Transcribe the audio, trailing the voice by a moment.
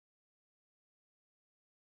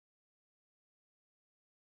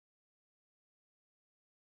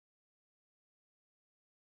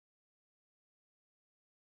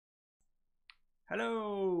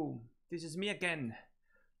Hello, this is me again.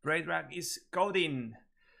 Reidrac is coding,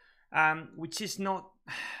 which is not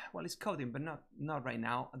well. It's coding, but not right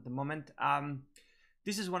now at the moment.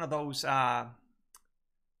 This is one of those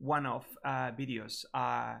one-off videos.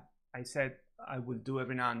 I said I will do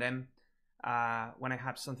every now and then when I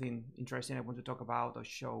have something interesting I want to talk about or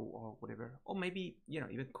show or whatever, or maybe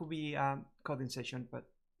even could be a coding session, but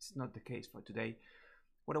it's not the case for today.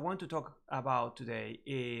 What I want to talk about today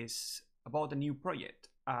is about a new project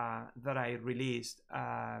that I released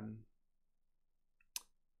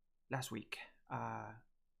last week,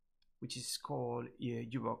 which is called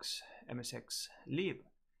ubox MSX Live,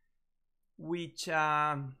 which is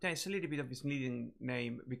a little bit of its misleading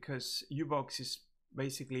name because ubox is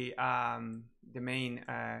basically the main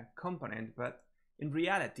component, but in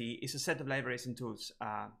reality it's a set of libraries and tools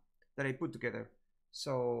that I put together,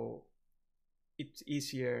 so it's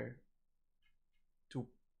easier to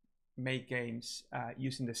make games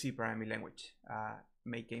using the C programming language,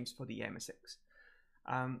 make games for the MSX.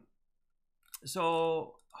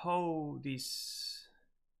 So how this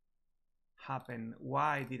happened,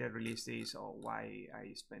 why did I release this, or why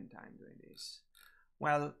I spent time doing this?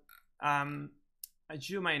 Well, as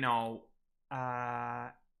you may know,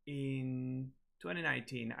 in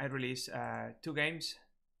 2019 I released 2 games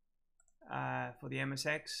for the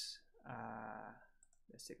MSX.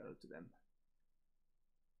 Let's take a look to them.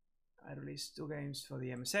 I released 2 games for the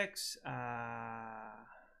MSX.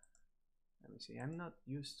 Let me see. I'm not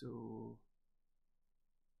used to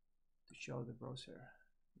show the browser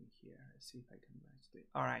in here. Let's see if I can manage it.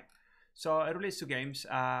 All right. So I released 2 games.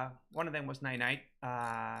 One of them was Night Night,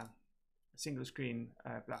 a single screen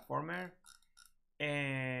platformer,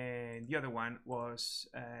 and the other one was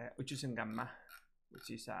Uchusen Gamma, which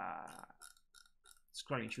is a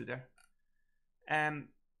scrolling shooter. And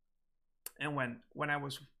when I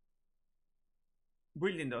was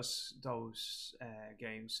building those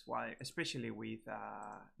games, especially with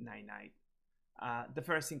Night Night, the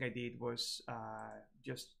first thing I did was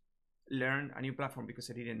just learn a new platform because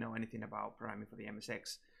I didn't know anything about programming for the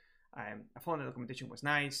MSX. I found the documentation was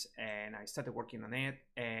nice, and I started working on it,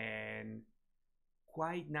 and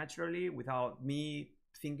quite naturally, without me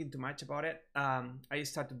thinking too much about it, I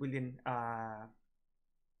started building a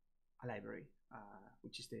library,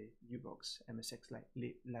 which is the ubox MSX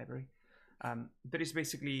library. That is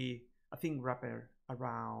basically a thing wrapper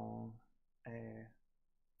around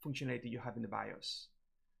functionality you have in the BIOS.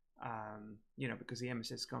 Because the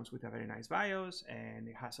MSX comes with a very nice BIOS, and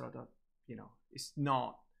it has a lot of, it's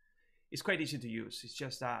quite easy to use. It's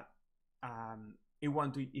just that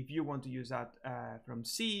if you want to use that from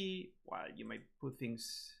C, well, you might put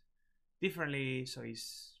things differently, so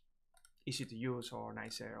it's easy to use or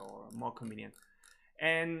nicer or more convenient.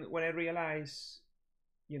 And when I realized,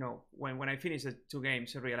 when I finished the 2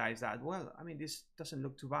 games, I realized that, well, I mean, this doesn't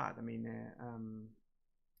look too bad. I mean,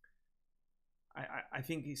 I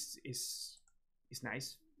think it's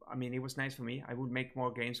nice. I mean, it was nice for me. I would make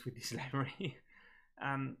more games with this library,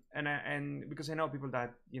 and because I know people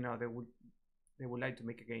that they would like to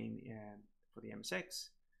make a game for the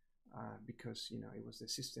MSX because it was the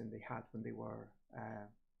system they had when they were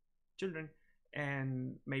children,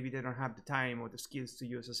 and maybe they don't have the time or the skills to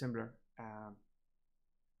use assembler.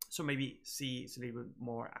 So maybe C is a little bit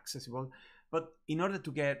more accessible, but in order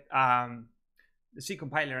to get the C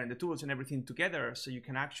compiler and the tools and everything together, so you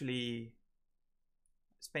can actually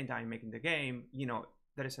spend time making the game,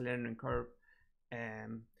 there is a learning curve.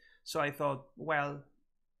 So I thought, well,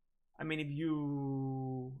 I mean, if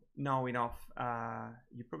you know enough,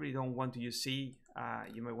 you probably don't want to use C.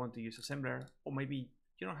 You might want to use assembler, or maybe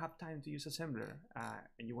you don't have time to use assembler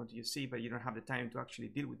and you want to use C, but you don't have the time to actually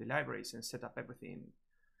deal with the libraries and set up everything.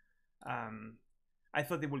 I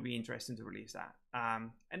thought it would be interesting to release that.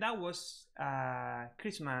 And that was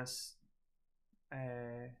Christmas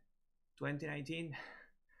 2019.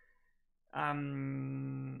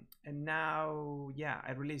 And now, yeah,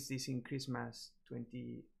 I released this in Christmas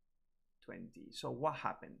 2020. So what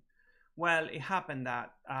happened? Well, it happened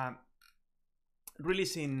that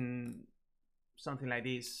releasing something like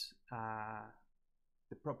this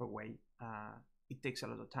the proper way, it takes a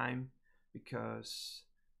lot of time because,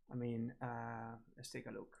 I mean, let's take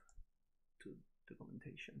a look to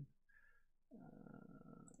documentation.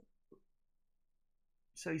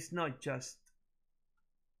 So it's not just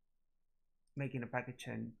making a package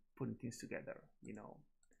and putting things together,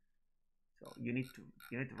 So you need to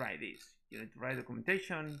write this. You need to write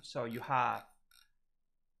documentation. So you have,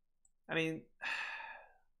 I mean,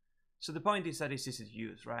 so the point is that it's easy to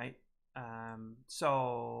use, right?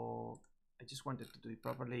 So I just wanted to do it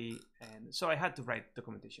properly, and so I had to write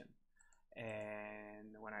documentation.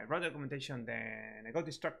 And when I wrote the documentation, then I got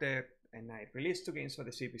distracted and I released 2 games for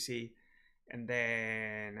the CPC, and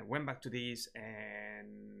then I went back to this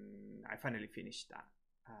and I finally finished that.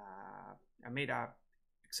 I made a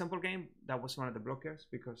example game that was one of the blockers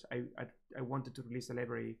because I wanted to release the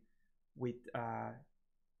library with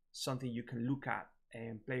something you can look at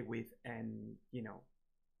and play with, and you know,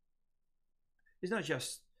 it's not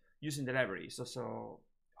just using the library, it's also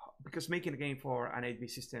because making a game for an 8-bit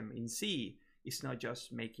system in C is not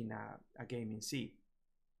just making a game in C.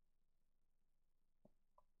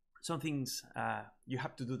 Some things you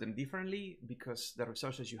have to do them differently because the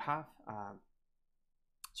resources you have.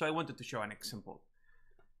 So I wanted to show an example,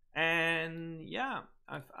 and yeah,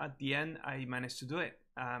 at the end I managed to do it.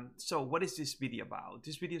 So what is this video about?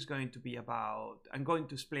 This video is going to be about, I'm going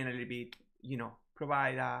to explain a little bit, you know,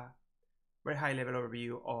 provide a very high level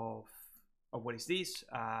overview of what is this,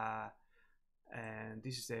 and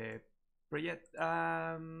this is the project.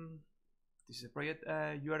 This is the project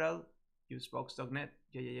URL, usebox.net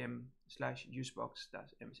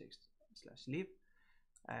jam/usebox-msx/lib.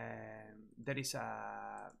 There is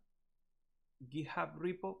a GitHub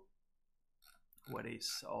repo where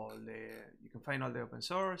is all you can find all the open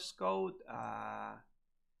source code,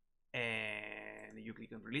 and you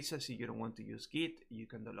click on releases. If you don't want to use Git, you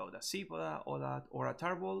can download a zip or a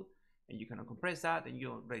tarball, and you can uncompress that, and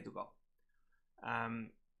you're ready to go.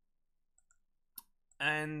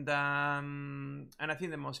 And I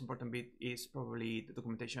think the most important bit is probably the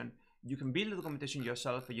documentation. You can build the documentation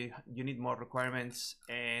yourself, but you need more requirements.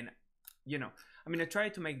 And you know, I mean, I try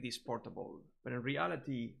to make this portable, but in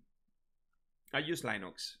reality, I use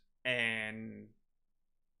Linux. And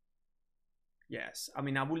yes, I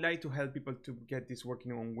mean, I would like to help people to get this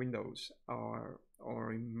working on Windows or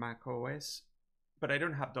in Mac OS, but I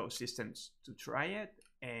don't have those systems to try it.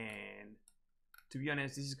 And to be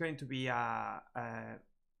honest, this is going to be a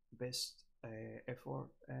best effort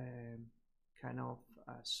kind of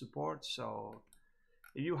support. So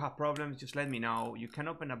if you have problems, just let me know. You can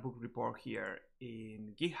open a book report here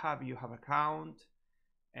in GitHub. You have an account,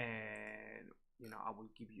 and you know, I will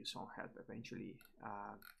give you some help eventually.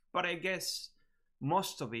 But I guess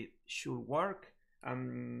most of it should work. I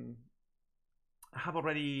have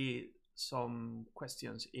already some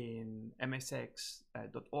questions in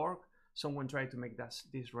msx.org. Someone tried to make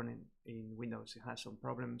this running in Windows. It has some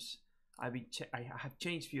problems. I have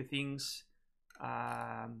changed a few things.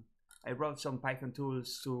 I wrote some Python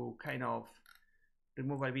tools to kind of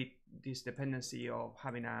remove a bit this dependency of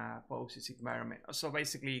having a POSIX environment. So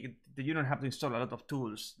basically, you don't have to install a lot of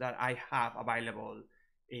tools that I have available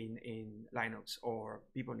in Linux, or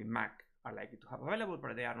people in Mac are likely to have available,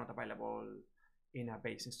 but they are not available in a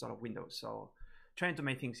base install of Windows. So trying to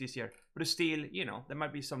make things easier, but still, you know, there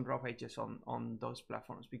might be some rough edges on those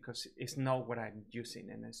platforms because it's not what I'm using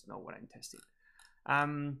and it's not what I'm testing.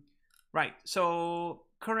 Right, so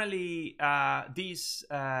currently this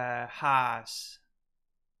has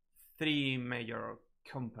 3 major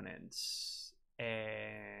components,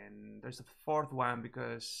 and there's a 4th one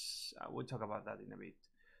because we'll talk about that in a bit.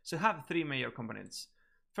 So I have 3 major components.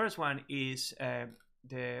 First one is the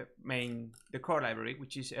core library,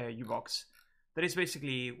 which is ubox. That is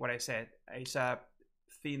basically what I said. It's a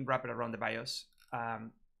thing wrapped around the BIOS. I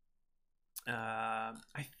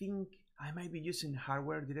think I might be using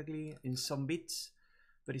hardware directly in some bits,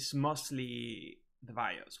 but it's mostly the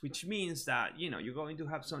BIOS, which means that, you know, you're going to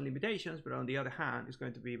have some limitations, but on the other hand, it's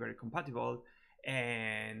going to be very compatible,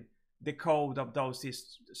 and the code of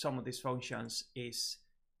some of these functions is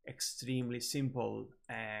extremely simple.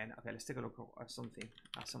 And okay, let's take a look at some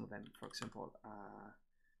of them. For example,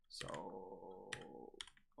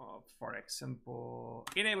 for example,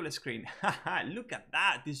 enable a screen. Look at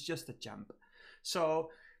that, it's just a jump.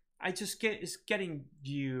 So I just it's getting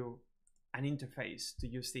you an interface to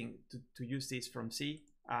use to use this from C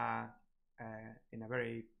in a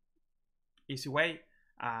very easy way,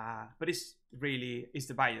 but it's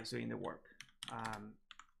the BIOS doing the work.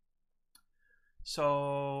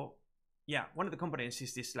 So yeah, one of the components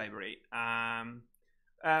is this library.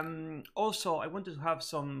 Also, I wanted to have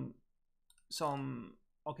some.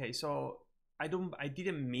 Okay, so I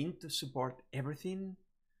didn't mean to support everything.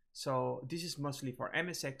 So this is mostly for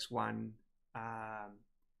MSX1.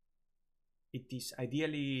 It is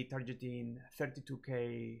ideally targeting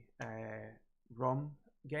 32K ROM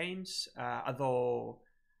games, although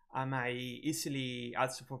I might easily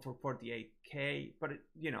add support for 48K. But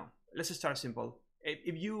you know, let's start simple.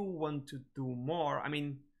 If you want to do more, I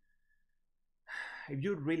mean, if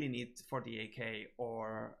you really need 48K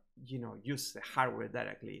or, you know, use the hardware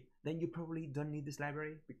directly, then you probably don't need this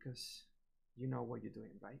library, because you know what you're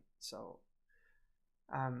doing, right? So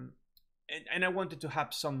and I wanted to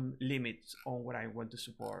have some limits on what I want to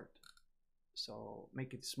support, so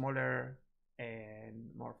make it smaller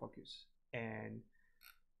and more focused. And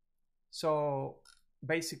so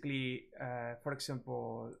basically, for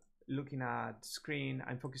example, looking at screen,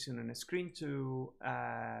 I'm focusing on a screen 2,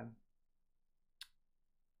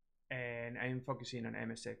 and I'm focusing on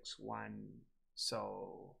MSX 1.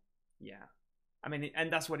 So yeah, I mean,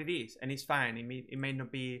 and that's what it is, and it's fine. It may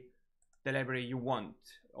not be the library you want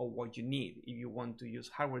or what you need. If you want to use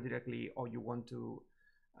hardware directly, or you want to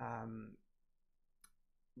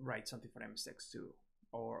write something for MSX2,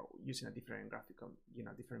 or using a different graphical,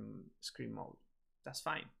 different screen mode, that's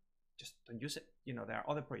fine. Just don't use it. There are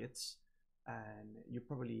other projects, and you're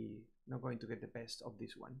probably not going to get the best of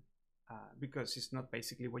this one because it's not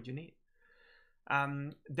basically what you need.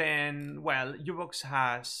 Then, well, ubox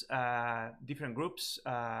has different groups,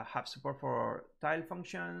 have support for tile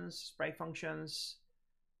functions, sprite functions,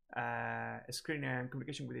 screen and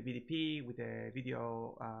communication with the VDP, with the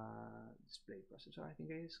video display processor, I think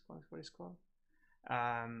it is what it's called.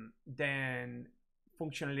 Then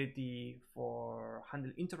functionality for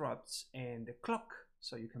handle interrupts and the clock,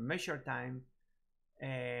 so you can measure time,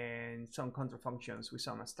 and some control functions with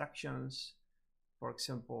some abstractions. For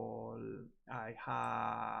example, I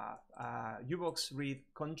have ubox read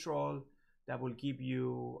control that will give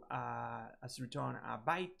you as return a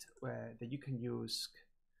byte that you can use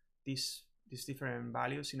these different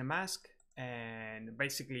values in a mask. And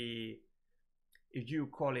basically, if you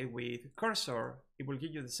call it with cursor, it will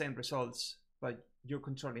give you the same results, but you're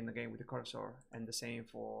controlling the game with the cursor. And the same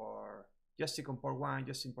for joystick on port 1,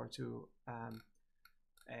 joystick port 2.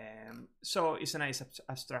 So it's a nice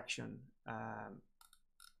abstraction.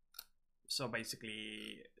 So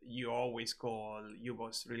basically, you always call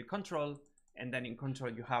ubox real control, and then in control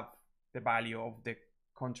you have the value of the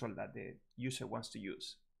control that the user wants to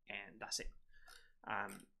use, and that's it.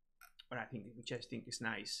 Which I think is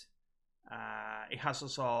nice. It has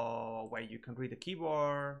also a way you can read the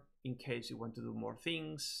keyboard in case you want to do more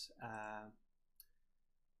things.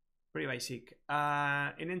 Pretty basic.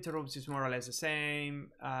 In interrupts, it's more or less the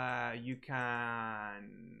same. You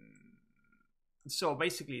can. So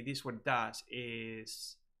basically, this what it does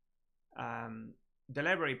is the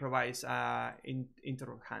library provides an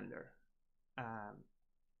interrupt handler.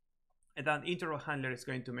 And that interrupt handler is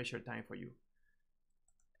going to measure time for you.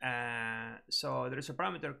 So there is a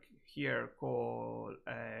parameter here called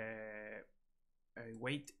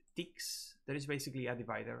wait ticks. That is basically a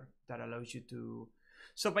divider that allows you to.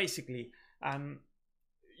 So basically,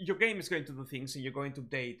 your game is going to do things, and you're going to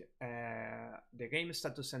update the game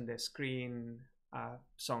status and the screen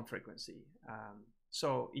some frequency.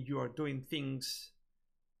 So if you are doing things,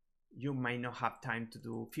 you might not have time to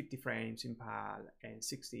do 50 frames in PAL and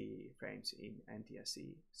 60 frames in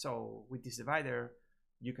NTSC. So with this divider,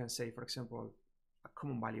 you can say, for example, a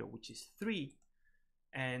common value, which is 3,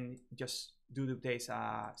 and just do the updates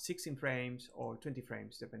at 16 frames or 20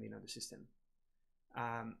 frames, depending on the system.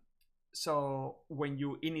 So when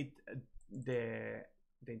you init the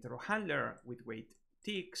interrupt handler with wait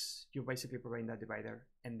ticks, you basically provide that divider.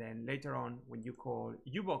 And then later on, when you call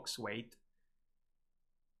ubox wait,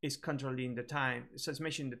 it's controlling the time. So it's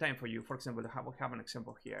measuring the time for you. For example, we have an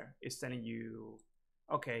example here. It's telling you,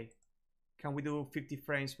 okay, can we do 50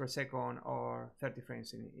 frames per second or 30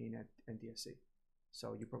 frames in NTSC?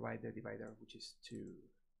 So you provide the divider, which is 2.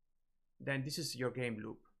 Then this is your game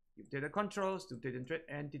loop. You do the controls, do the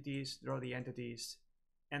entities, draw the entities,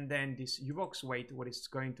 and then this ubox wait, what it's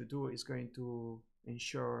going to do is going to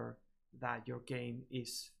ensure that your game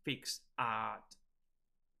is fixed at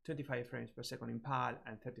 25 frames per second in PAL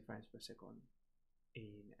and 30 frames per second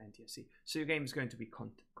in NTSC. So your game is going to be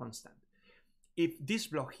constant. If this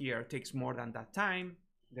block here takes more than that time,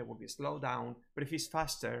 there will be a slowdown. But if it's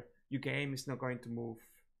faster, your game is not going to move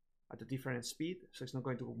at a different speed. So it's not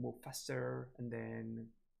going to move faster and then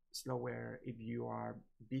slower if you are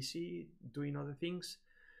busy doing other things.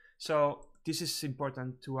 So this is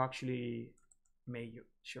important to actually make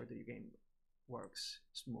sure that your game works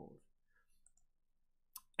smooth.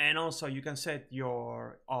 And also you can set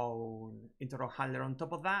your own interrupt handler on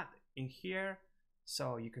top of that in here,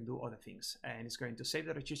 so you can do other things, and it's going to save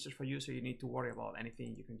the registers for you, so you need to worry about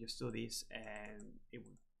anything. You can just do this, and it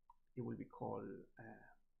will be called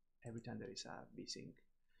every time there is a vsync.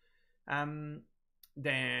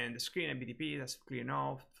 Then the screen and BDP, that's clear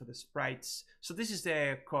enough for the sprites. So this is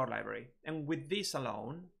the core library, and with this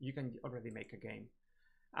alone, you can already make a game.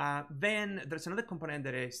 Then there's another component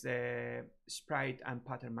that is the sprite and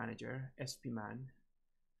pattern manager, SPMan,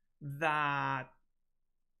 that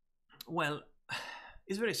Well,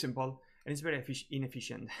 it's very simple and it's very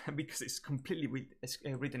inefficient because it's completely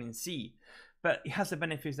written in C. But it has the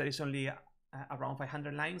benefits that it's only around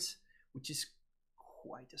 500 lines, which is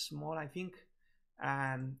quite small, I think.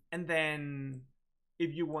 And then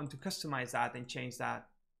if you want to customize that and change that,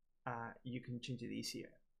 you can change it easier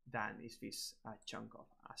than is this chunk of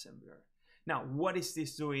assembler. Now, what is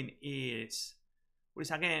this doing is,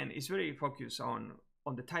 again, it's very focused on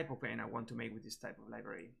the type of game I want to make with this type of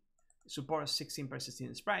library. It supports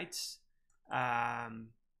 16x16 sprites.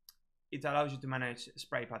 It allows you to manage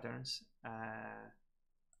sprite patterns,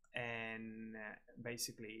 and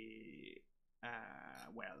basically,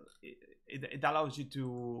 well, it allows you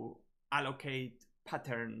to allocate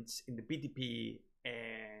patterns in the BTP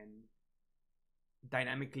and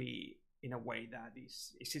dynamically in a way that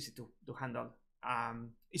is easy to handle.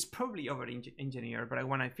 It's probably over engineered, but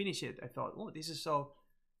when I finished it, I thought, oh, this is so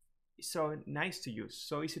nice to use,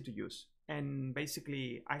 so easy to use. And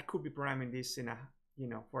basically, I could be programming this in a,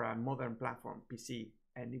 for a modern platform PC,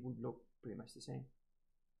 and it would look pretty much the same.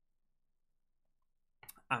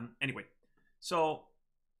 Anyway, so,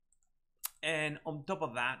 and on top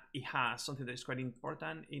of that, it has something that is quite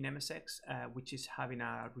important in MSX, which is having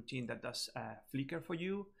a routine that does flicker for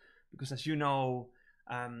you. Because as you know,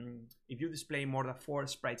 if you display more than 4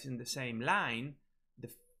 sprites in the same line,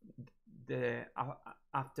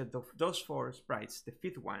 after those 4 sprites, the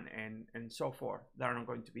 5th one and so forth, they are not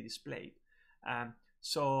going to be displayed.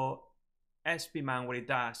 So SPMan, what it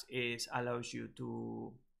does is allows you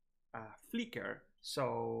to flicker.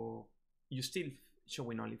 So you still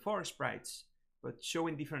showing only 4 sprites, but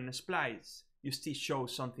showing different sprites, you still show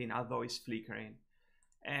something although it's flickering.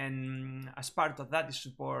 And as part of that, it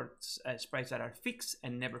supports sprites that are fixed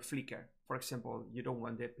and never flicker. For example, you don't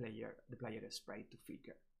want the player sprite to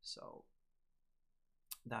flicker. So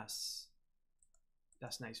that's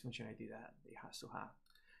nice functionality that it has to have.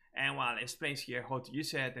 And well, it explains here how to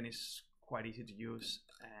use it, and it's quite easy to use,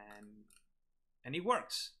 and it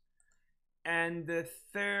works. And the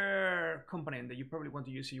third component that you probably want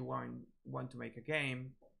to use if you want to make a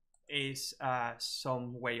game is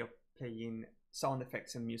some way of playing sound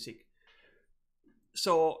effects and music.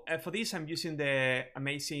 So for this, I'm using the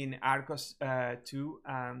amazing Arcos 2.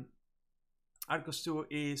 Arcos 2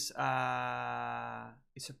 is a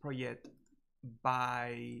project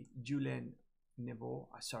by Julien Nebo.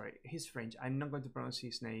 Sorry, he's French. I'm not going to pronounce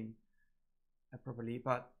his name properly,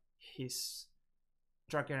 but his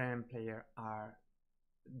tracker and player are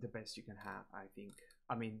the best you can have, I think.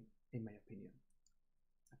 I mean, in my opinion.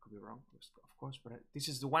 I could be wrong, of course, but this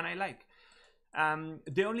is the one I like.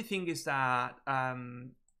 The only thing is that,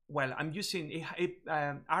 well, I'm using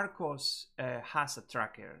Arcos has a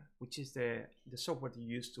tracker, which is the software you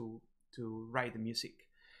use to write the music.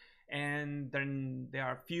 And then there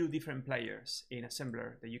are a few different players in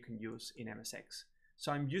assembler that you can use in MSX.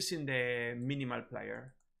 So I'm using the minimal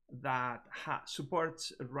player that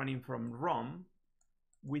supports running from ROM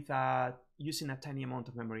with using a tiny amount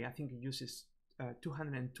of memory. I think it uses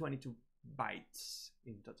 222 bytes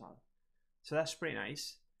in total. So that's pretty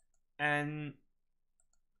nice. And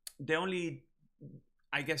the only,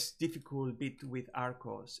 I guess, difficult bit with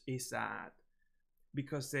Arcos is that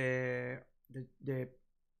because the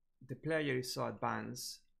player is so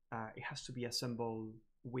advanced, it has to be assembled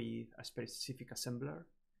with a specific assembler.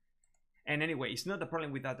 And anyway, it's not a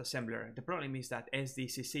problem with that assembler. The problem is that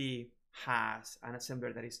SDCC has an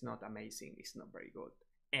assembler that is not amazing. It's not very good.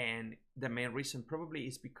 And the main reason probably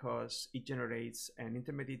is because it generates an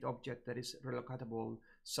intermediate object that is relocatable,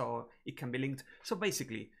 so it can be linked. So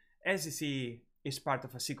basically, SDC is part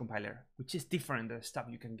of a C compiler, which is different than the stuff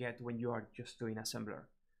you can get when you are just doing assembler.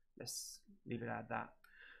 Let's leave it at that.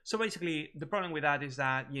 So basically, the problem with that is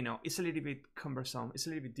that, it's a little bit cumbersome. It's a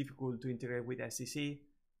little bit difficult to integrate with SDC.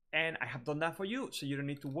 And I have done that for you, so you don't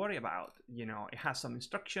need to worry about, it has some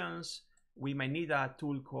instructions. We might need a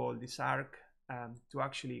tool called disarc to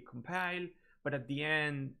actually compile, but at the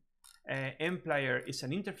end, mplayer is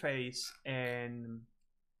an interface, and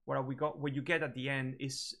what you get at the end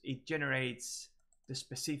is it generates the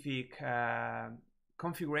specific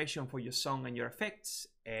configuration for your song and your effects,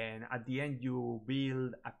 and at the end you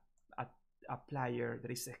build a player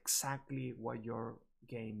that is exactly what your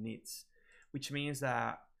game needs, which means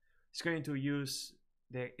that it's going to use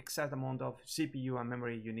the exact amount of CPU and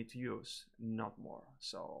memory you need to use, not more.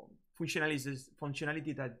 So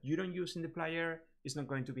functionality that you don't use in the player is not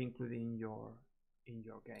going to be included in your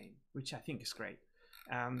game, which I think is great.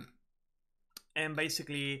 And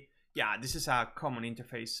basically, yeah, this is a common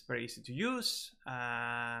interface, very easy to use,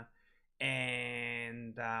 and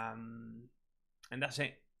that's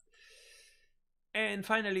it. And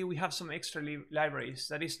finally, we have some extra libraries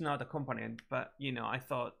that is not a component, but you know, I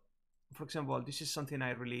thought, for example, this is something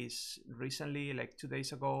I released recently, like 2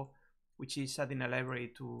 days ago, which is adding a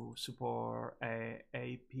library to support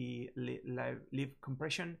AP live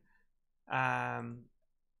compression.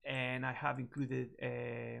 And I have included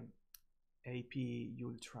AP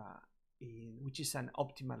Ultra, which is an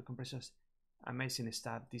optimal compressor. Amazing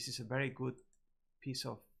stuff. This is a very good piece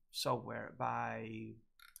of software by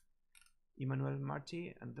Emmanuel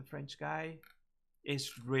Marty and the French guy.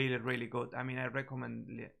 It's really good. I mean, I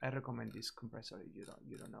recommend this compressor if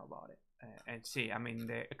you don't know about it. And see, I mean,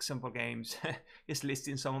 the example games is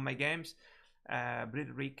listing some of my games.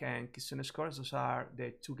 reidrac and Kitsune Scores. Those are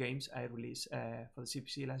the 2 games I released for the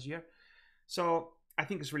CPC last year. So I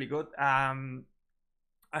think it's really good.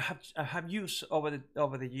 I have used over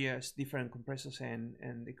the years different compressors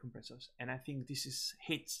and decompressors, and I think this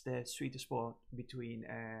hits the sweet spot between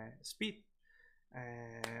speed,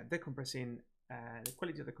 decompressing. The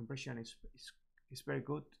quality of the compression is very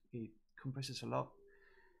good. It compresses a lot,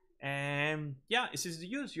 and yeah, it's easy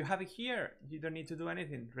to use. You have it here. You don't need to do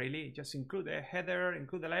anything really. Just include the header,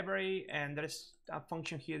 include the library, and there's a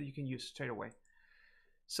function here that you can use straight away.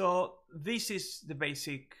 So this is the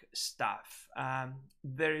basic stuff.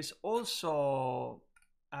 There is also,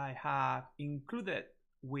 I have included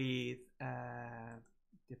with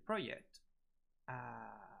the project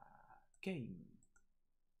game,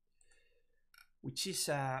 which is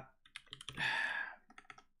I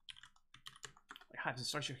have the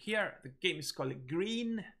structure here. The game is called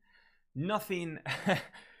Green. Nothing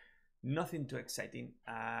nothing too exciting,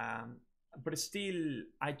 but still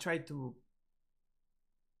I try to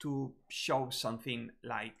show something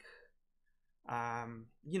like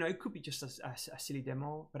you know, it could be just a silly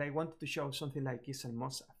demo, but I wanted to show something like it's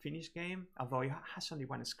almost a finished game, although it has only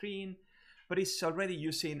one screen, but it's already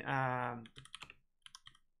using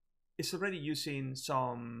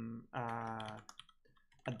some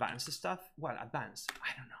advanced stuff. Well, advanced,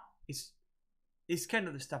 I don't know, it's kind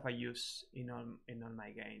of the stuff I use in all my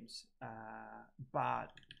games,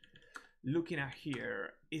 but looking at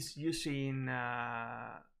here, it's using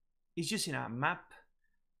a map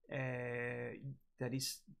that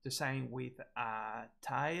is designed with a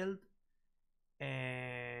tiled,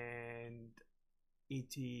 and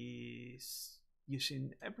it is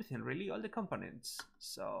using everything really, all the components.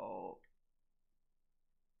 So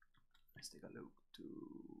let's take a look to,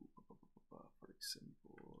 for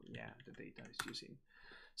example, yeah, the data is using.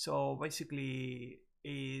 So basically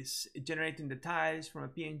is generating the tiles from a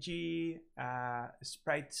PNG,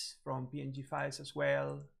 sprites from PNG files as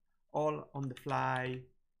well, all on the fly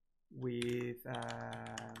with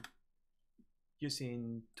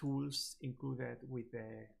using tools included with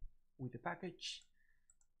the package.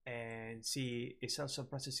 And see, it's also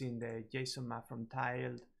processing the JSON map from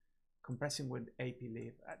tiled, compressing with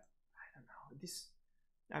APLib. I don't know, this,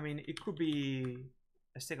 I mean, it could be,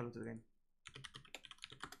 let's take a look at the game.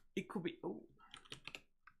 It could be, oh,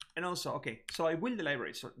 and also, okay, so I built the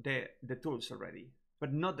libraries, the tools already,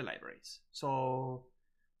 but not the libraries. So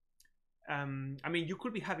I mean, you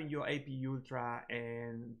could be having your AP Ultra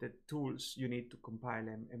and the tools you need to compile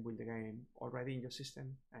and build the game already in your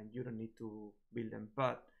system, and you don't need to build them.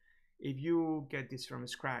 But if you get this from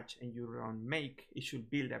scratch and you run make, it should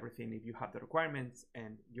build everything if you have the requirements,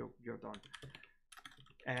 and you're done.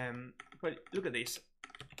 But look at this.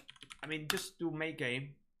 I mean, just do make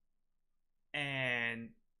game,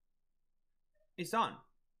 and it's done.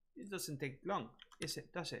 It doesn't take long, is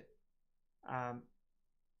it? Does it?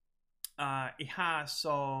 It has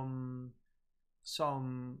some.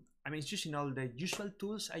 I mean, it's using all the usual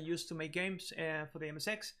tools I use to make games for the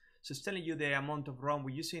MSX. So it's telling you the amount of ROM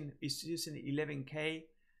we're using. It's using 11K,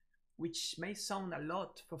 which may sound a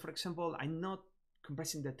lot. For example, I'm not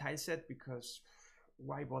compressing the tile set because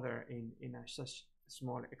why bother in such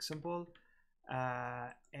small example?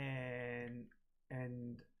 And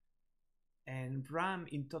RAM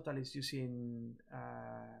in total is using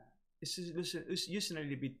it's using a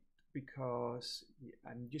little bit because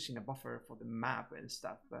I'm using a buffer for the map and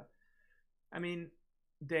stuff. But I mean,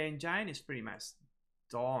 the engine is pretty much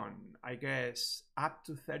done. I guess up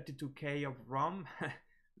to 32K of ROM.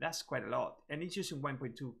 That's quite a lot, and it's using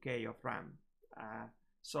 1.2K of RAM.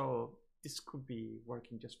 So this could be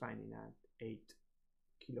working just fine in at 8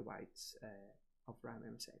 kilobytes of RAM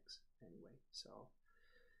MSX anyway. So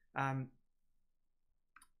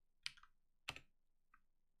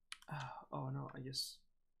oh no,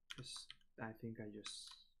 I think I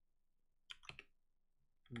just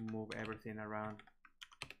move everything around.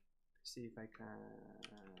 See if I can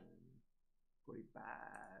put it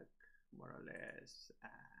back more or less.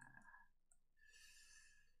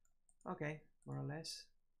 Okay, more or less.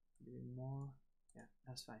 A little bit more. Yeah,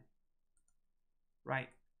 that's fine. Right.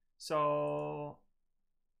 So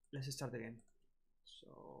let's start again.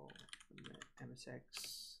 So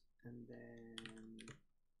MSX and then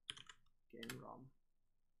game ROM.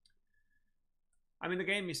 I mean, the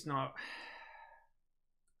game is not.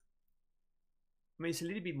 I mean, it's a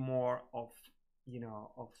little bit more of, you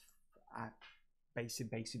know, of a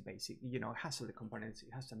basic. You know, it has all the components.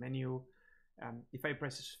 It has a menu. If I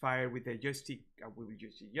press fire with the joystick, we will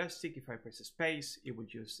use the joystick. If I press space, it will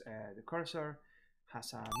use the cursor.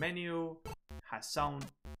 Has a menu, has sound,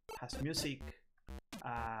 has music.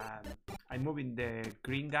 I'm moving the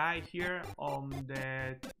green guy here on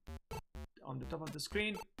the top of the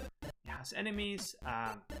screen. It has enemies.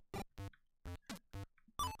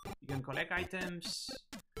 You can collect items.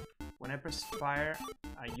 When I press fire,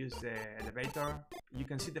 I use the elevator. You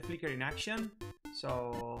can see the flicker in action.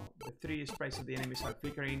 So the 3 sprites of the enemies are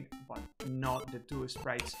flickering, but not the 2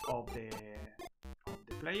 sprites of the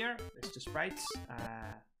player. There's 2 sprites,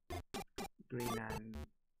 green and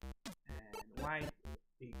white.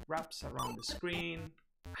 It wraps around the screen.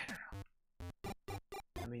 I don't know.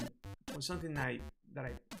 I mean, it was something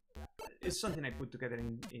it's something I put together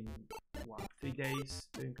in what, 3 days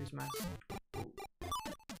during Christmas. Ooh.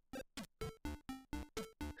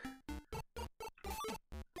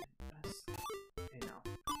 That's enough.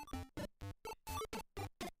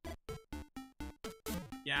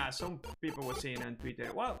 Yeah, some people were saying on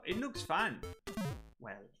Twitter, well, it looks fun.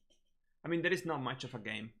 Well, I mean, there is not much of a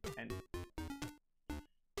game, and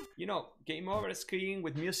you know, game over screen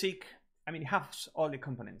with music. I mean, it has all the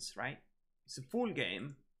components, right? It's a full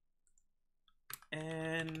game,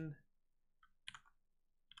 and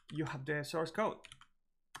you have the source code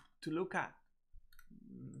to look at.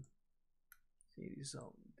 See,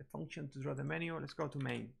 so the function to draw the menu. Let's go to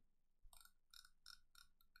main.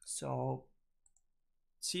 So,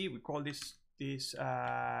 see, we call this ubox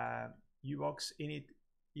init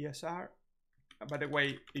ESR. By the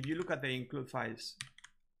way, if you look at the include files,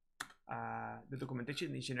 the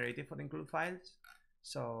documentation is generated for the include files.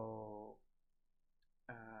 So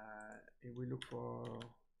if we look for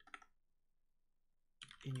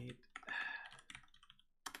init,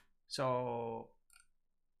 so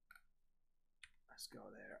let's go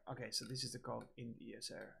there. Okay, so this is the code in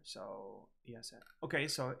ESR. So ESR. Okay,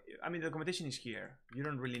 so I mean, the documentation is here. You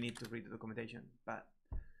don't really need to read the documentation, but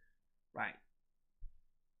right,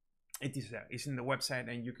 it is there. It's in the website,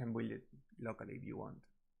 and you can build it locally if you want.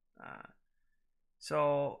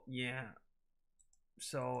 So yeah,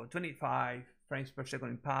 so 25 frames per second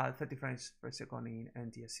in PAL, 30 frames per second in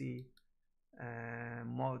NTSC.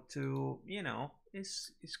 Mode 2, you know,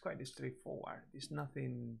 it's quite straightforward. It's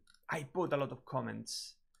nothing. I put a lot of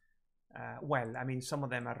comments. Well, I mean, some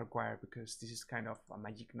of them are required because this is kind of a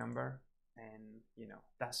magic number, and you know,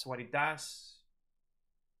 that's what it does.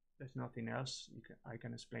 There's nothing else I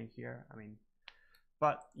can explain here. I mean,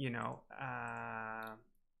 but you know,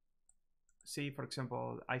 see, for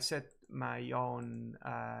example, I set my own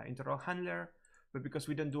interrupt handler, but because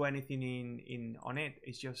we don't do anything on it,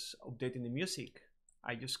 it's just updating the music.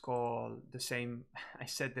 I just call the same. I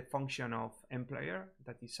set the function of mPlayer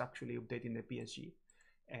that is actually updating the PSG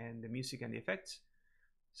and the music and the effects.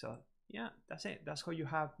 So yeah, that's it. That's how you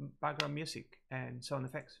have background music and sound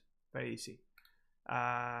effects. Very easy.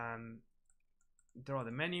 Draw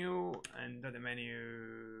the menu and draw the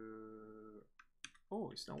menu. Oh,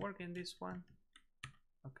 it's not working, this one.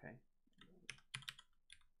 Okay.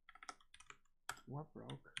 What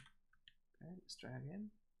broke? Okay, let's try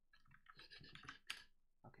again.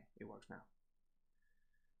 Okay, it works now.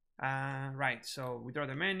 Right, so we draw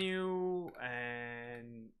the menu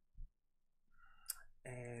and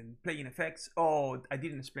playing effects. Oh, I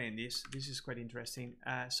didn't explain this. This is quite interesting.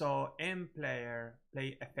 So mPlayer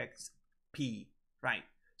play effects P, right?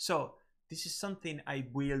 So this is something I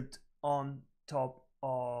built on top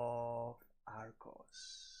of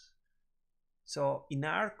Arcos. So in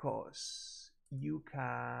Arcos, you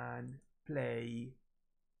can play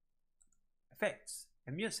effects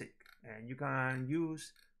and music, and you can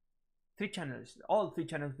use 3 channels, all 3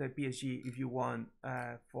 channels of the PSG if you want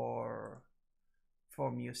for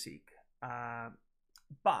music.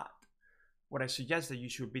 But what I suggest that you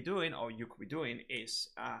should be doing, or you could be doing,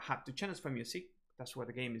 is have 2 channels for music. That's what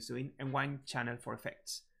the game is doing, and 1 channel for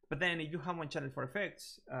effects. But then if you have 1 channel for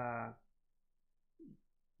effects,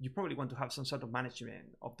 you probably want to have some sort of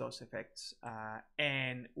management of those effects.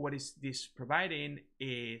 And what is this providing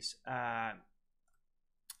is a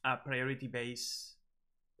priority-based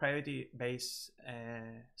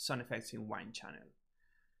sound effects in 1 channel.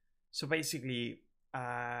 So basically,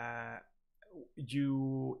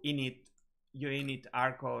 you init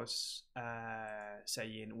Arcos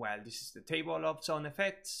saying, well, this is the table of sound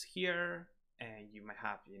effects here, and you might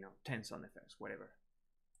have 10 sound effects, whatever.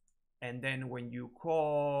 And then when you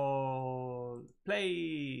call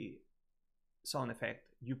play sound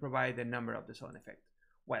effect, you provide the number of the sound effect.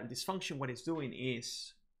 Well, this function, what it's doing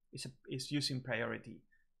is using priority.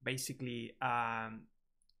 Basically,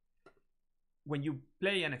 when you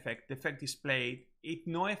play an effect, the effect is played. If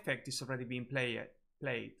no effect is already being played,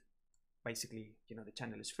 basically, the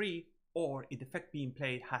channel is free, or if the effect being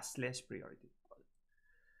played has less priority.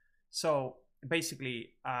 So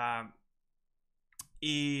basically,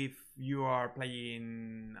 if you are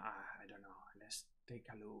playing, I don't know, let's take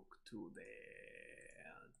a look to the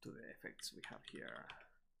effects we have here.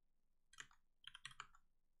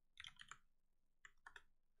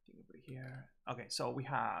 Over here. Okay, so we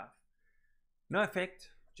have no effect,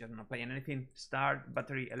 just not playing anything. Start,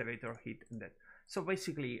 battery, elevator, hit, and dead. So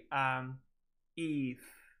basically, if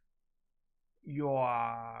you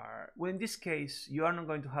are, well, in this case, you are not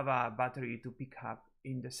going to have a battery to pick up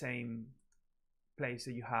in the same place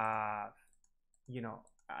that you have,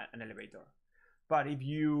 an elevator. But if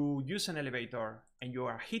you use an elevator and you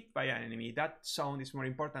are hit by an enemy, that sound is more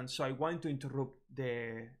important. So I want to interrupt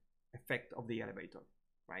the effect of the elevator,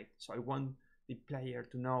 right? So I want the player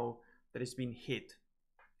to know that it's been hit.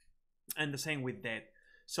 And the same with dead.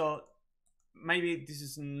 So maybe this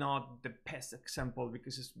is not the best example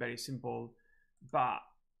because it's very simple, but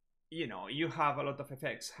you have a lot of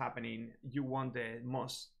effects happening. You want the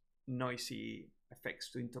most noisy effects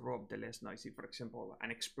to interrupt the less noisy. For example,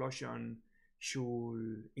 an explosion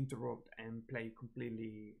should interrupt and play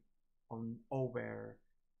completely over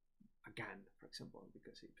a gun, for example,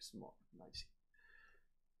 because it's more noisy.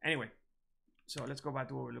 Anyway, so let's go back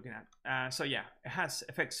to what we're looking at. So yeah, it has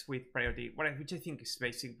effects with priority, which I think is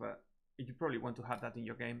basic, but you probably want to have that in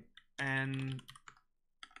your game. And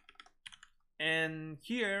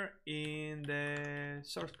here in the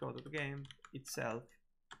source code of the game itself,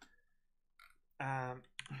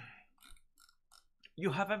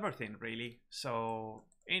 you have everything really. So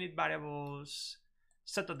init variables,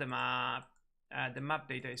 set of the map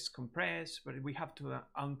data is compressed, but we have to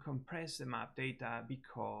uncompress the map data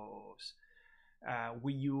because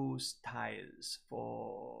we use tiles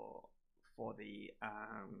for the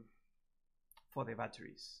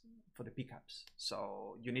batteries, for the pickups.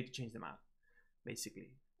 So you need to change the map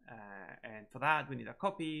basically, and for that we need a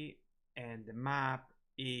copy, and the map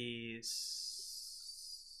is,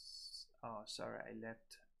 oh sorry, I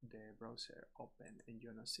left the browser open and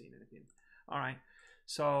you're not seeing anything. All right,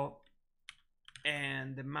 so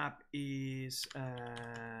and the map is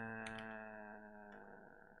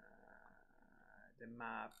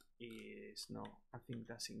no, I think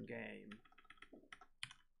that's in game.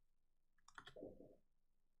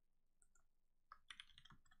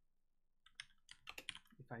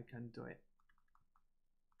 If I can do it.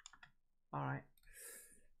 All right.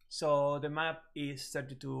 So the map is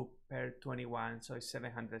 32 per 21, so it's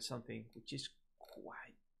 700 something, which is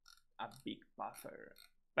quite a big buffer.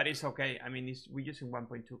 But it's okay. I mean, we're using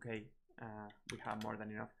 1.2K. We have more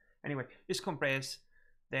than enough. Anyway, it's compressed.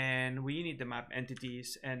 Then we need the map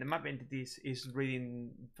entities, and the map entities is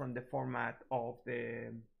reading from the format of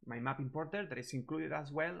my map importer that is included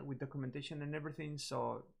as well with documentation and everything.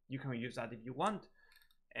 So you can use that if you want.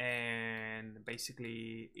 And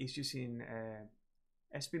basically, it's using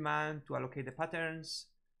SPMan to allocate the patterns.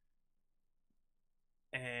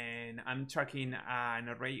 And I'm tracking an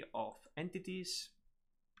array of entities.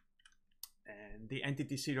 And the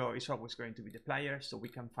entity 0 is always going to be the player, so we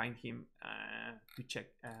can find him to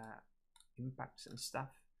check impacts and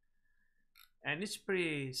stuff. And it's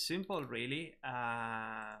pretty simple, really.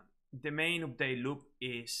 The main update loop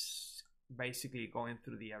is basically going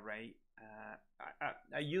through the array.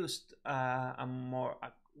 I used a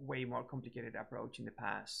way more complicated approach in the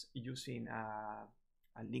past, using a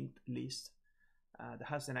linked list that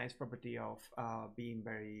has the nice property of being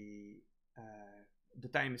very the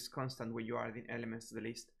time is constant when you are adding elements to the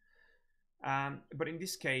list. But in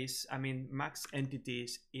this case, I mean, max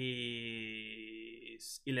entities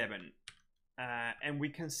is 11. And we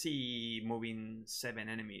can see moving 7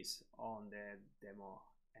 enemies on the demo.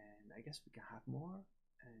 And I guess we can have more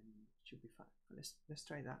and it should be fine. Let's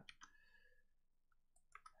try that.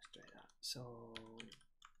 Let's try that. So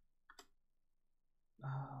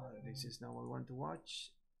this is not what we want to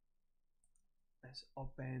watch. Let's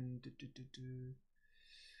open.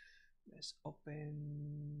 Let's open.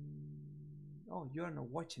 Oh, you're not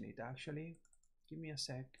watching it actually. Give me a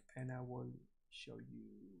sec and I will show you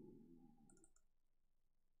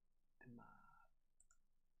the map.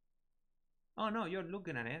 Oh no, you're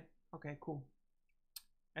looking at it. Okay, cool.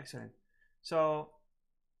 Excellent. So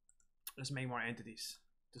let's make more entities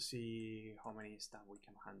to see how many stuff we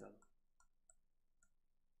can handle.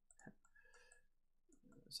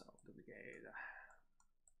 So duplicate.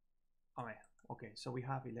 Oh yeah. Okay, so we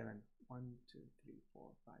have 11. 1, 2, 3,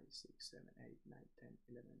 4, 5, 6, 7, 8, 9, 10,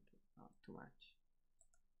 11, 12. Not too much.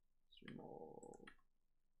 Let's remove.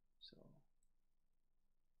 So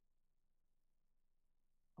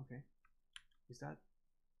okay. Is that?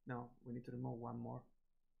 No, we need to remove one more.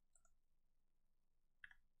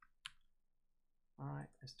 All right,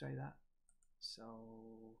 let's try that. So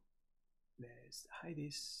let's hide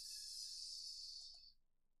this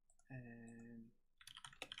and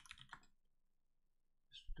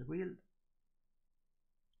rebuild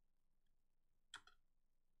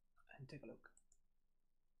and take a look.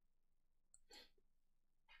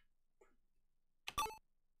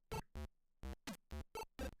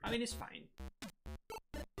 I mean, it's fine.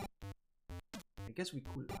 I guess we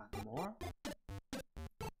could add more.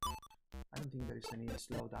 I don't think there is any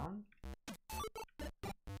slowdown.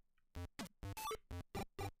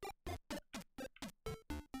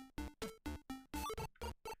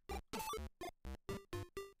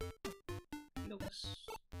 Looks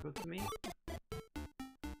good to me.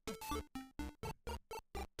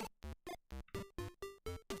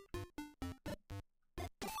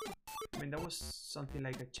 I mean, there was something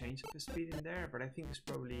like a change of the speed in there, but I think it's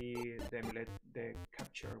probably the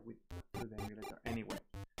capture with the emulator anyway.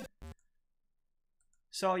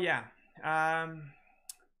 So yeah,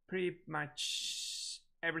 pretty much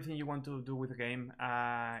everything you want to do with the game.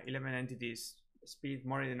 11 entities, speed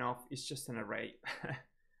more than enough. It's just an array.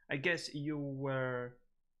 I guess you were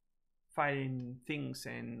filing things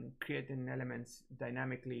and creating elements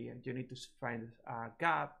dynamically, and you need to find a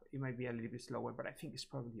gap. It might be a little bit slower, but I think it's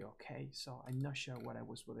probably okay. So I'm not sure what I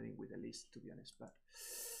was bothering with the list, to be honest. But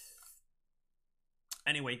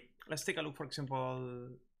anyway, let's take a look. For example,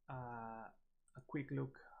 a quick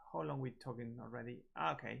look. How long we talking already?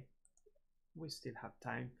 Okay, we still have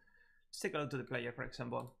time. Let's take a look to the player, for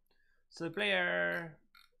example. So the player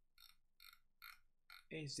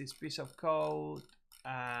is this piece of code,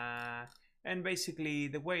 and basically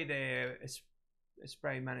the way the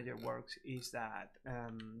sprite manager works is that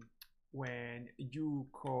when you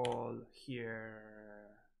call here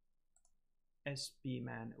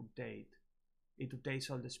spman update, it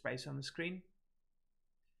updates all the sprites on the screen,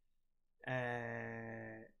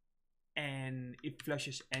 and it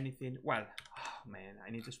flushes anything. Well, oh man, I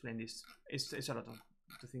need to explain this. It's a lot of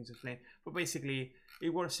things to explain, but basically it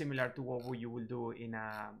works similar to what you will do in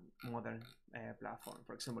a modern platform.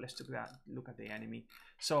 For example, let's look at the enemy.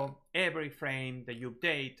 So every frame that you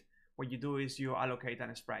update, what you do is you allocate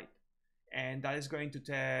a sprite, and that is going to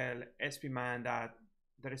tell spman that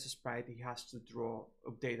there is a sprite he has to draw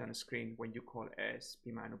update on the screen when you call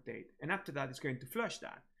spman update, and after that it's going to flush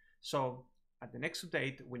that. So at the next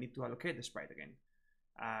update we need to allocate the sprite again,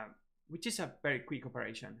 which is a very quick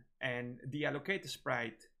operation, and the allocate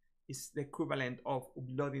sprite is the equivalent of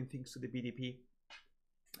uploading things to the BDP.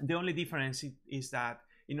 The only difference is that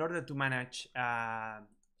in order to manage the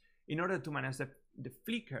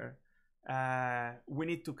flicker, we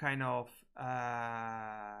need to kind of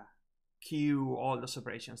queue all those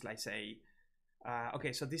operations, like say,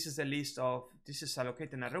 okay, so this is the list of, this is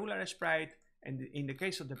allocating a regular sprite, and in the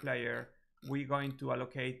case of the player, we're going to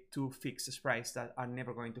allocate 2 fixed sprites that are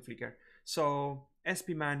never going to flicker. So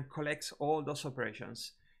spman collects all those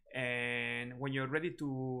operations, and when you're ready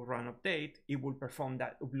to run update, it will perform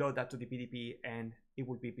that, upload that to the BDP, and it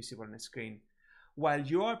will be visible on the screen. While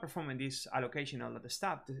you are performing this allocation, all of the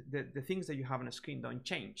stuff, the things that you have on the screen don't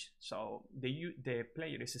change. So the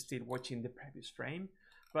player is still watching the previous frame,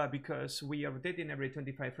 but because we are updating every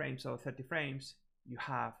 25 frames or 30 frames, you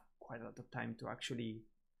have quite a lot of time to actually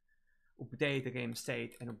update the game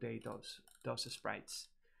state and update those sprites.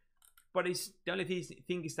 But the only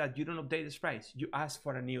thing is that you don't update the sprites. You ask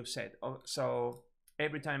for a new set. So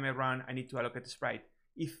every time I run, I need to allocate the sprite.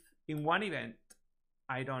 If in one event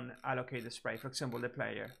I don't allocate the sprite, for example, the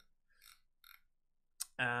player.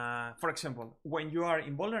 For example, when you are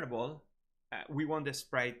invulnerable, we want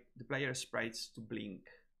the player sprites to blink.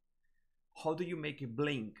 How do you make it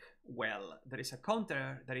blink? Well, there is a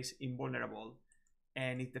counter that is invulnerable,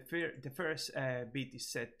 and if the first bit is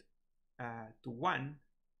set to 1,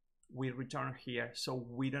 we return here, so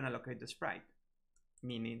we don't allocate the sprite,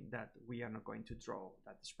 meaning that we are not going to draw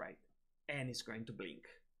that sprite, and it's going to blink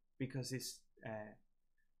because this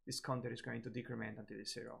counter is going to decrement until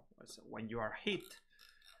it's 0. So when you are hit,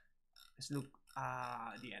 let's look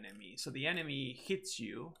at the enemy. So the enemy hits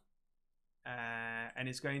you, and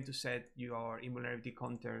it's going to set your invulnerability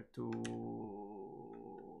counter to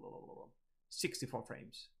 64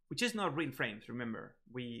 frames, which is not real frames. Remember,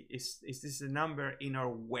 this is a number in our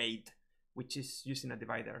weight, which is using a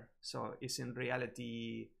divider, so it's in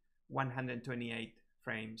reality 128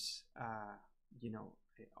 frames, you know,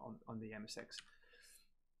 on the MSX.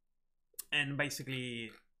 And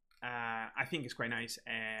basically, I think it's quite nice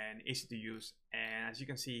and easy to use. And as you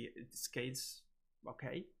can see, it scales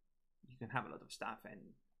okay. You can have a lot of stuff, and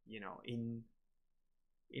you know, in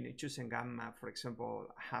a chosen gamma, for example,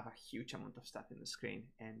 I have a huge amount of stuff in the screen,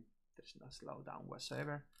 and there's no slowdown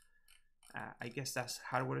whatsoever. I guess that's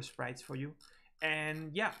hardware sprites for you.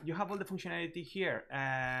 And yeah, you have all the functionality here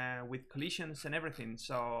with collisions and everything.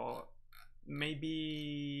 So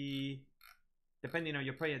maybe depending on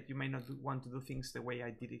your project, you may not want to do things the way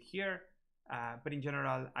I did it here. But in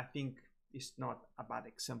general, I think it's not a bad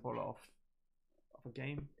example of a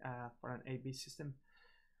game for an 8-bit system.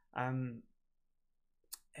 And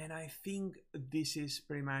I think this is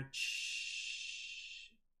pretty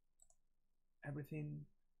much everything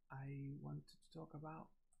I wanted to talk about.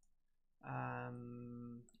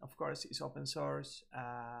 Of course, it's open source.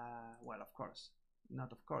 Well, of course,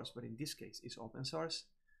 not of course, but in this case, it's open source.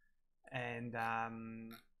 And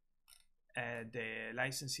the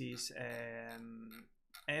license is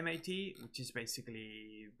MAT, which is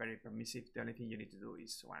basically very permissive. The only thing you need to do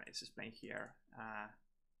is what is explained here.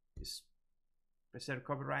 Is preserve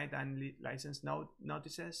copyright and license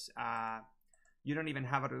notices. You don't even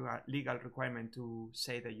have a legal requirement to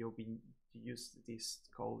say that you've been use this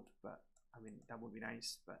code, but I mean, that would be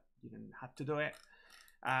nice, but you don't have to do it.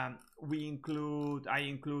 I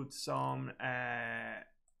include some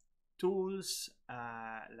tools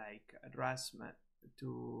like Rasm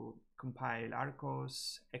to compile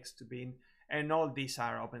Arcos, X2Bin, and all these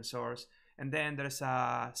are open source. And then there's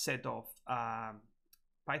a set of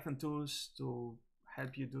Python tools to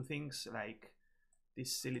help you do things, like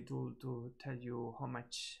this silly tool to tell you how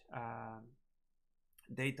much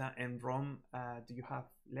data and ROM do you have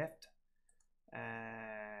left.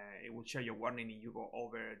 It will show you a warning if you go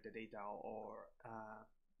over the data or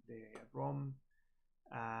the ROM.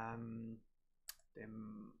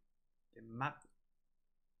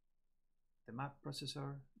 The map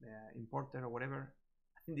processor, the importer or whatever.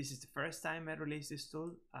 I think this is the first time I released this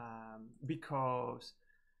tool because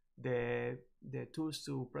the tools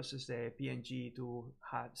to process the PNG to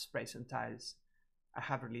have sprites and tiles, I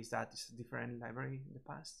have released that. It's a different library in the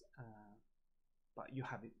past, but you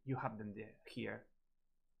have them there here,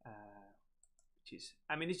 which is,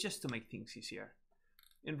 I mean, it's just to make things easier.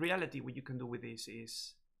 In reality, what you can do with this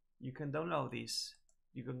is you can download this,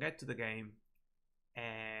 you can get to the game,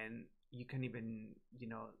 and you can even, you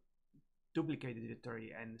know, duplicate the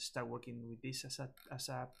directory and start working with this as a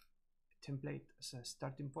template, as a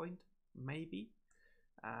starting point, maybe.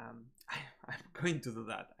 I'm going to do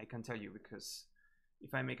that, I can tell you, because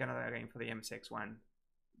if I make another game for the MSX one,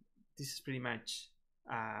 this is pretty much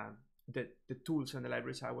the tools and the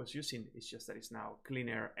libraries I was using. It's just that it's now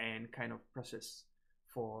cleaner and kind of processed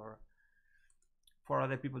for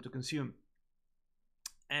other people to consume.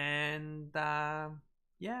 And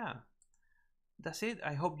yeah, that's it.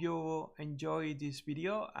 I hope you enjoyed this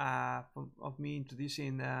video of me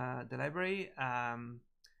introducing the library. I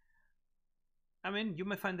mean, you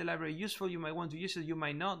might find the library useful, you might want to use it, you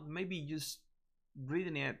might not. Maybe just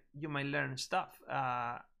reading it, you might learn stuff.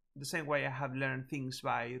 The same way I have learned things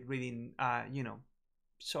by reading, you know,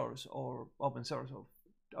 source or open source of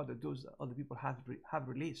other tools that other people have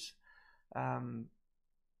released. You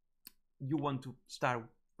want to start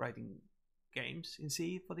writing games in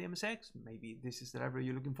C for the MSX, maybe this is the library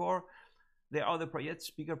you're looking for. There are other projects,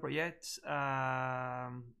 bigger projects.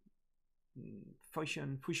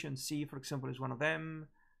 Fusion C, for example, is one of them,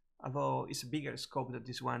 although it's a bigger scope than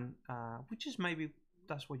this one, which is maybe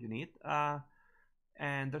that's what you need.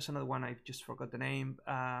 And there's another one, I just forgot the name,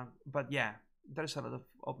 but yeah, there's a lot of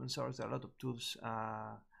open source, there are a lot of tools,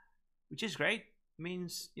 which is great.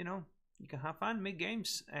 Means, you know, you can have fun, make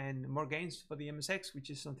games, and more games for the MSX, which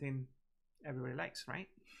is something everybody likes, right?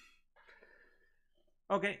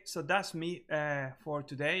 Okay, so that's me for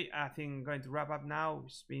today. I think I'm going to wrap up now.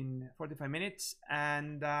 It's been 45 minutes,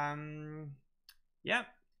 and yeah,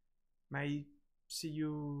 might see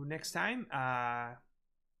you next time. I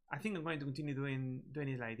think I'm going to continue doing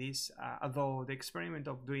it like this, although the experiment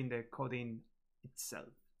of doing the coding itself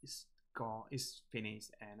is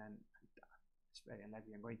finished, and it's very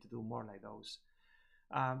unlikely I'm going to do more like those.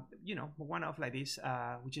 You know, one-off like this,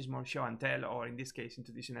 which is more show and tell, or in this case,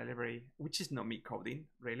 introducing a library, which is not me coding,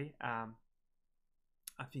 really. I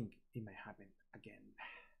think it may happen again.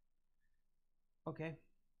 Okay,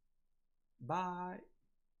 bye.